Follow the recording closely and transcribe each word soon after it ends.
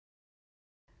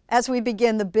As we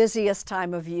begin the busiest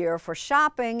time of year for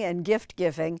shopping and gift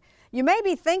giving, you may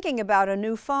be thinking about a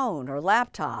new phone or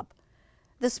laptop.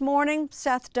 This morning,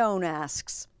 Seth Doane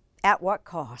asks, at what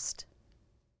cost?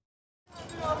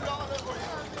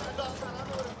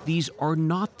 These are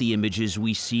not the images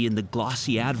we see in the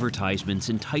glossy advertisements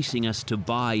enticing us to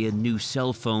buy a new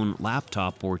cell phone,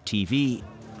 laptop, or TV.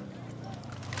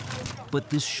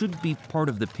 But this should be part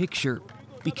of the picture,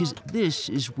 because this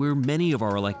is where many of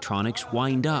our electronics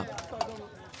wind up.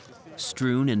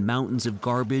 Strewn in mountains of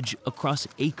garbage across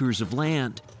acres of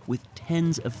land, with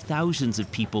tens of thousands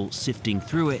of people sifting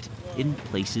through it in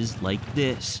places like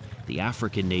this, the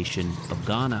African nation of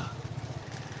Ghana.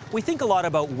 We think a lot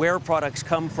about where products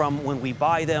come from when we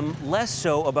buy them, less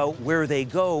so about where they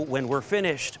go when we're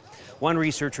finished. One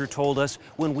researcher told us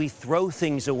when we throw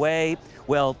things away,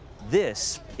 well,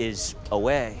 this is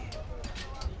away.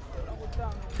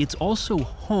 It's also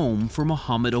home for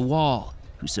Muhammad Awal,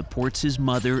 who supports his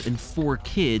mother and 4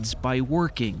 kids by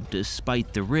working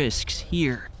despite the risks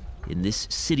here in this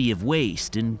city of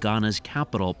waste in Ghana's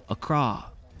capital, Accra.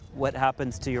 What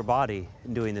happens to your body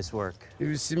in doing this work? If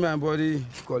you see my body,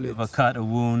 call it a cut, a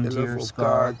wound here, a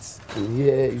scar. And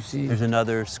here, you see. There's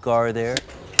another scar there.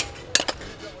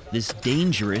 This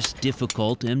dangerous,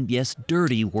 difficult, and yes,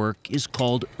 dirty work is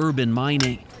called urban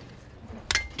mining.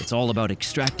 It's all about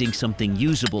extracting something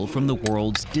usable from the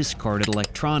world's discarded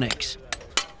electronics.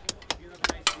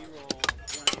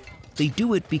 They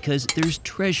do it because there's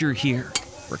treasure here,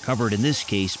 recovered in this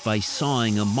case by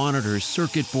sawing a monitor's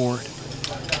circuit board.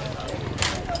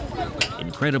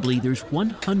 Incredibly, there's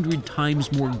 100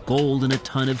 times more gold in a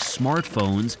ton of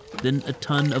smartphones than a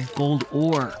ton of gold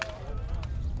ore.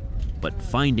 But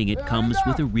finding it comes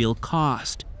with a real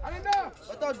cost.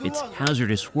 It's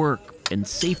hazardous work, and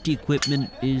safety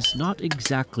equipment is not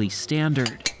exactly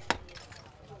standard.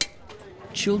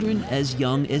 Children as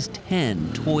young as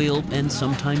 10 toil and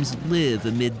sometimes live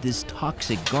amid this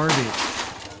toxic garbage,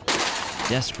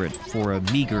 desperate for a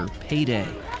meager payday.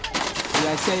 We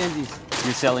are selling this.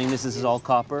 You're selling this is all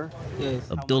copper? Yes.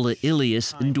 Abdullah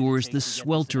Ilyas endures the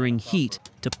sweltering heat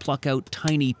to pluck out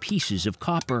tiny pieces of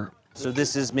copper. So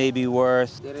this is maybe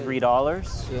worth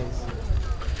 $3? Yes.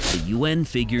 The UN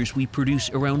figures we produce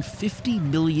around 50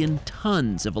 million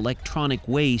tons of electronic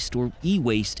waste or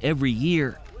e-waste every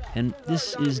year, and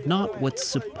this is not what's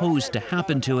supposed to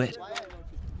happen to it.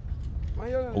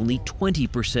 Only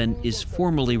 20% is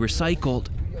formally recycled.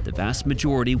 The vast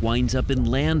majority winds up in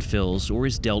landfills or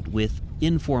is dealt with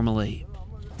informally.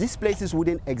 These places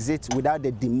wouldn't exist without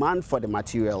the demand for the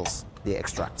materials they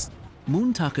extract.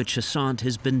 Muntaka Chasant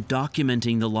has been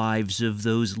documenting the lives of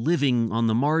those living on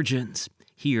the margins.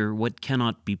 Here, what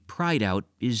cannot be pried out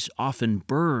is often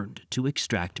burned to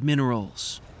extract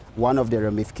minerals. One of the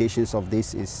ramifications of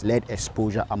this is lead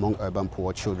exposure among urban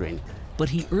poor children. But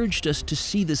he urged us to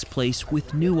see this place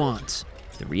with nuance.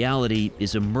 The reality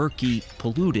is a murky,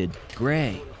 polluted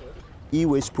gray.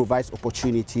 E-waste provides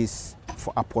opportunities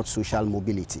for upward social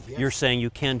mobility. You're saying you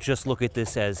can't just look at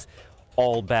this as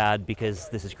all bad because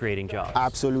this is creating jobs?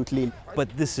 Absolutely.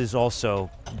 But this is also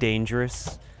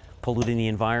dangerous, polluting the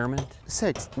environment?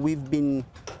 Seth, we've been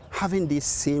having this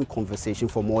same conversation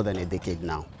for more than a decade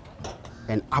now,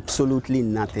 and absolutely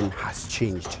nothing has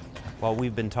changed. While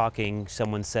we've been talking,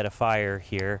 someone set a fire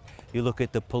here. You look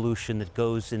at the pollution that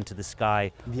goes into the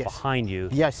sky behind you.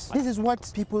 Yes, this is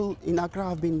what people in Accra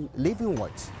have been living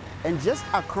with. And just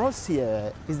across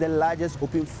here is the largest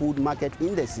open food market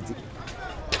in the city.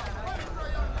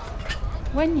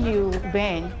 When you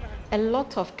burn, a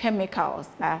lot of chemicals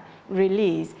are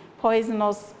released,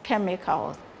 poisonous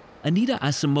chemicals. Anita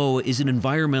Asamoah is an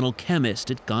environmental chemist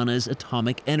at Ghana's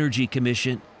Atomic Energy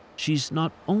Commission. She's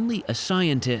not only a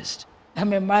scientist.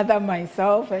 I'm a mother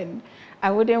myself, and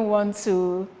I wouldn't want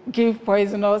to give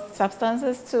poisonous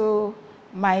substances to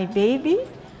my baby.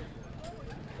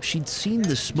 She'd seen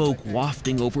the smoke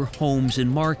wafting over homes and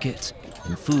markets,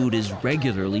 and food is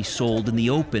regularly sold in the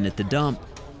open at the dump.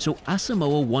 So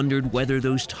Asamoah wondered whether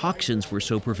those toxins were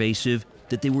so pervasive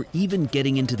that they were even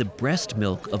getting into the breast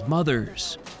milk of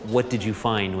mothers. What did you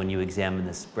find when you examined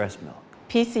this breast milk?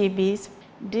 PCBs,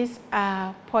 these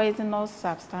are poisonous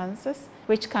substances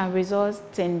which can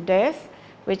result in death,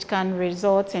 which can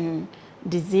result in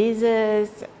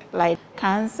diseases like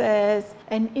cancers,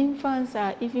 and infants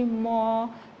are even more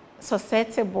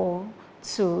susceptible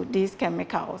to these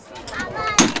chemicals.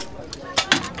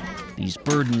 These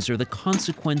burdens are the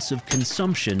consequence of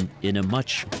consumption in a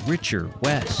much richer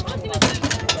West.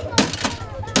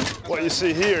 What you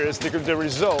see here is the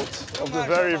result of the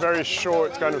very, very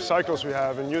short kind of cycles we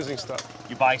have in using stuff.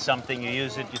 You buy something, you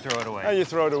use it, you throw it away. And you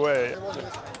throw it away.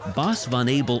 Bas van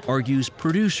Abel argues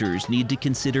producers need to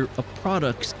consider a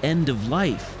product's end of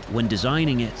life when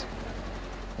designing it.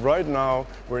 Right now,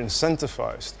 we're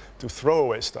incentivized to throw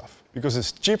away stuff because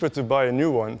it's cheaper to buy a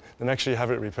new one than actually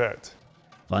have it repaired.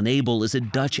 Van Abel is a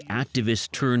Dutch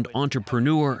activist turned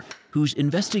entrepreneur whose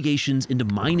investigations into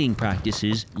mining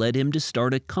practices led him to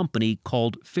start a company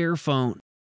called Fairphone.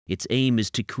 Its aim is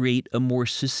to create a more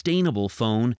sustainable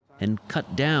phone and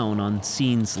cut down on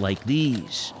scenes like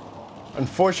these.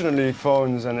 Unfortunately,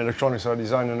 phones and electronics are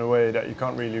designed in a way that you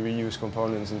can't really reuse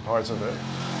components and parts of it.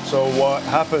 So what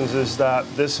happens is that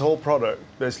this whole product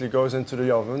basically goes into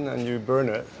the oven and you burn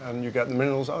it and you get the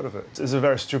minerals out of it. It's a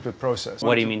very stupid process.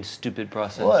 What do you mean stupid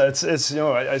process? Well,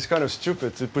 it's kind of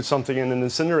stupid to put something in an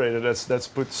incinerator that's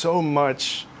put so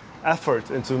much effort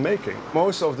into making.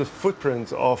 Most of the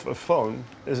footprint of a phone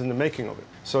is in the making of it.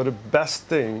 So the best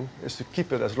thing is to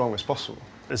keep it as long as possible.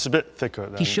 It's a bit thicker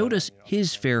than... He showed us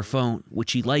his Fairphone,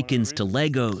 which he likens to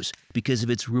Legos because of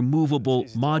its removable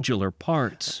modular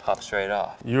parts. Pops right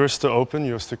off. Yours to open,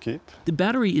 yours to keep. The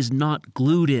battery is not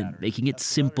glued in, making it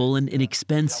simple and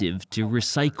inexpensive to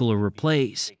recycle or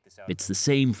replace. It's the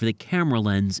same for the camera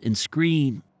lens and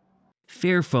screen.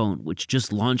 Fairphone, which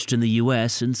just launched in the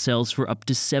US and sells for up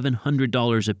to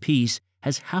 $700 a piece,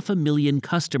 has 500,000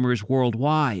 customers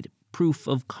worldwide. Proof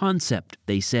of concept,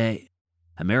 they say.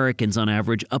 Americans on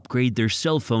average upgrade their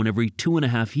cell phone every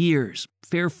 2.5 years.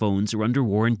 Fairphones are under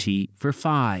warranty for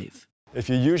 5. If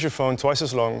you use your phone twice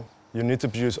as long, you need to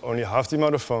produce only half the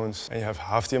amount of phones and you have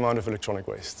half the amount of electronic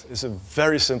waste. It's a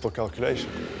very simple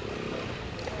calculation.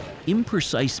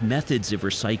 Imprecise methods of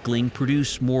recycling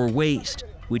produce more waste,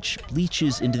 which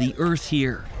leaches into the earth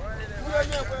here.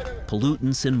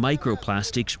 Pollutants and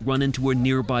microplastics run into a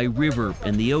nearby river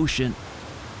and the ocean.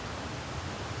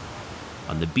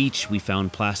 On the beach, we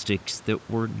found plastics that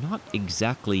were not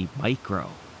exactly micro.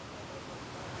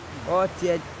 Our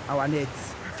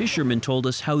nets. Fishermen told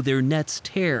us how their nets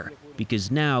tear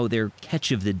because now their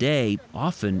catch of the day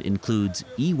often includes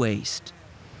e-waste.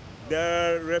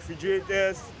 The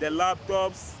refrigerators, the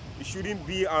laptops, it shouldn't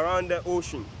be around the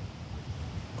ocean.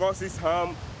 Causes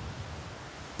harm.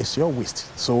 It's your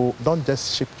waste, so don't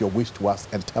just ship your waste to us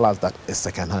and tell us that it's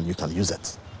secondhand, you can use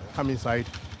it. Come inside.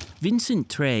 Vincent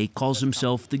Trey calls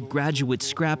himself the graduate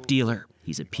scrap dealer.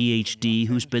 He's a PhD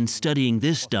who's been studying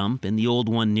this dump and the old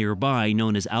one nearby,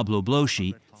 known as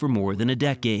Ablobloshi, for more than a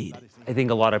decade. I think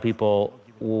a lot of people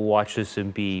will watch this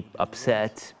and be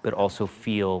upset, but also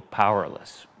feel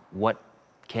powerless. What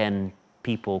can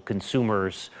people,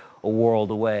 consumers, a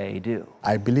world away do?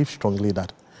 I believe strongly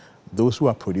that those who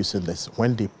are producing this,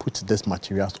 when they put these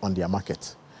materials on their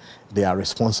market, they are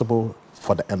responsible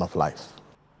for the end of life.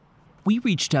 We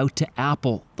reached out to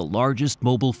Apple, the largest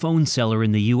mobile phone seller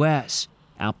in the US.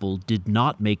 Apple did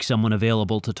not make someone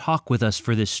available to talk with us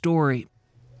for this story.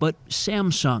 But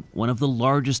Samsung, one of the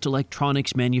largest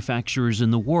electronics manufacturers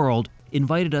in the world,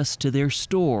 invited us to their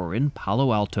store in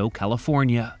Palo Alto,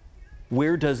 California.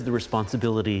 Where does the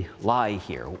responsibility lie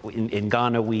here? In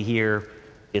Ghana, we hear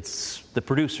it's the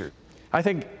producer. I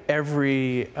think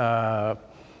every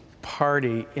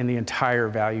party in the entire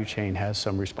value chain has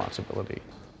some responsibility.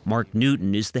 Mark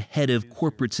Newton is the head of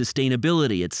corporate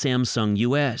sustainability at Samsung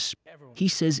US. He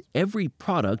says every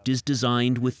product is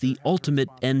designed with the ultimate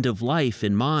end of life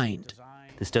in mind.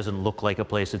 This doesn't look like a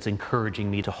place that's encouraging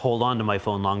me to hold on to my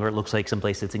phone longer. It looks like some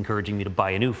place that's encouraging me to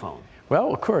buy a new phone.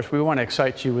 Well, of course, we want to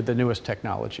excite you with the newest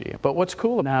technology. But what's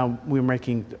cool now, we're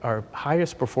making our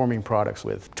highest performing products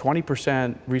with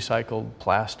 20% recycled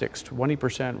plastics, 20%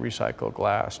 recycled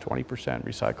glass, 20%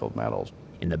 recycled metals.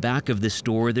 In the back of the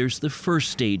store, there's the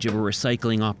first stage of a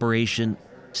recycling operation.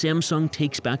 Samsung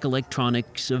takes back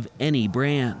electronics of any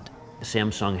brand.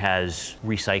 Samsung has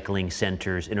recycling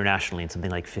centers internationally in something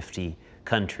like 50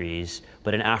 countries,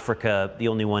 but in Africa, the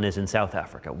only one is in South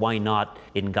Africa. Why not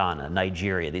in Ghana,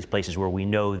 Nigeria, these places where we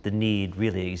know the need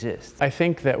really exists? I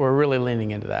think that we're really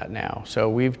leaning into that now. So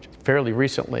we've fairly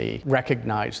recently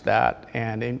recognized that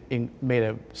and made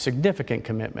a significant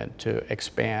commitment to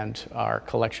expand our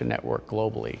collection network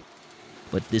globally.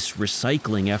 But this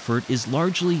recycling effort is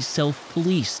largely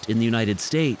self-policed in the United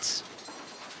States.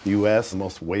 The U.S., the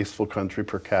most wasteful country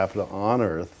per capita on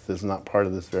Earth, is not part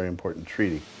of this very important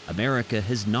treaty. America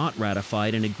has not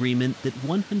ratified an agreement that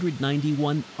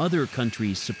 191 other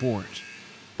countries support.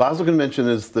 Basel Convention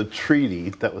is the treaty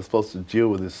that was supposed to deal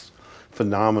with this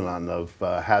phenomenon of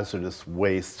hazardous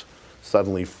waste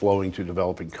suddenly flowing to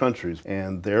developing countries.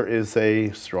 And there is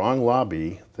a strong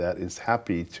lobby that is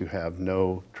happy to have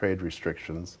no trade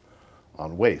restrictions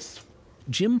on waste.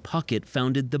 Jim Puckett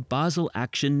founded the Basel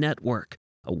Action Network,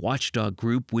 a watchdog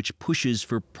group which pushes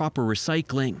for proper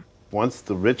recycling. Once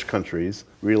the rich countries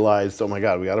realized, oh my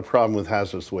God, we got a problem with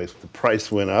hazardous waste, the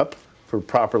price went up for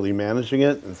properly managing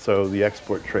it, and so the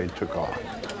export trade took off.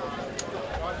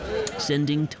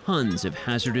 Sending tons of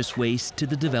hazardous waste to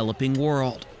the developing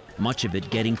world, much of it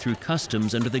getting through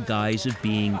customs under the guise of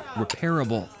being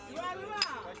repairable.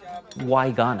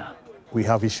 Why Ghana? We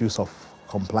have issues of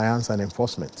compliance and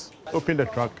enforcement. Open the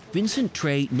truck. Vincent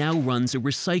Trey now runs a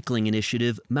recycling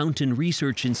initiative, Mountain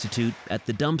Research Institute, at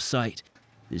the dump site.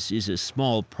 This is a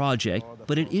small project,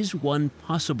 but it is one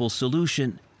possible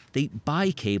solution. They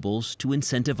buy cables to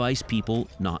incentivize people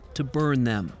not to burn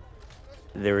them.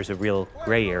 There is a real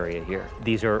gray area here.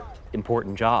 These are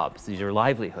important jobs. These are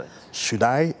livelihoods. Should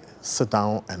I sit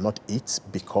down and not eat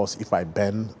because if I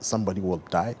burn, somebody will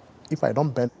die? If I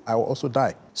don't burn, I will also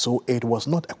die. So it was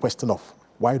not a question of,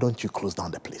 why don't you close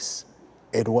down the place?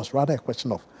 It was rather a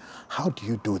question of, how do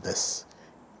you do this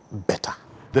better?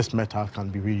 This metal can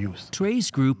be reused. Trey's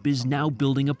group is now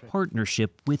building a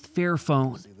partnership with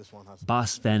Fairphone.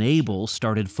 Bas van Abel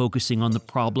started focusing on the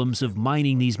problems of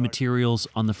mining these materials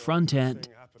on the front end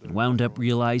and wound up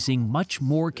realizing much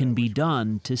more can be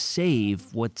done to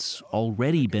save what's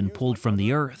already been pulled from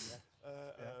the earth.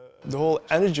 The whole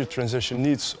energy transition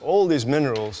needs all these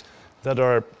minerals that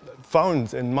are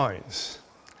found in mines.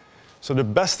 So the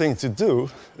best thing to do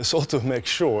is also make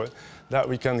sure that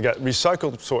we can get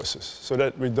recycled sources so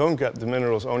that we don't get the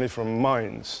minerals only from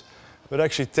mines, but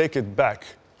actually take it back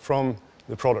from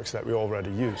the products that we already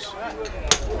use.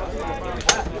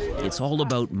 It's all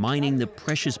about mining the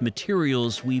precious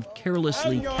materials we've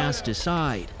carelessly cast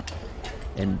aside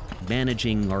and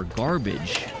managing our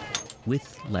garbage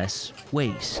with less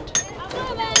waste.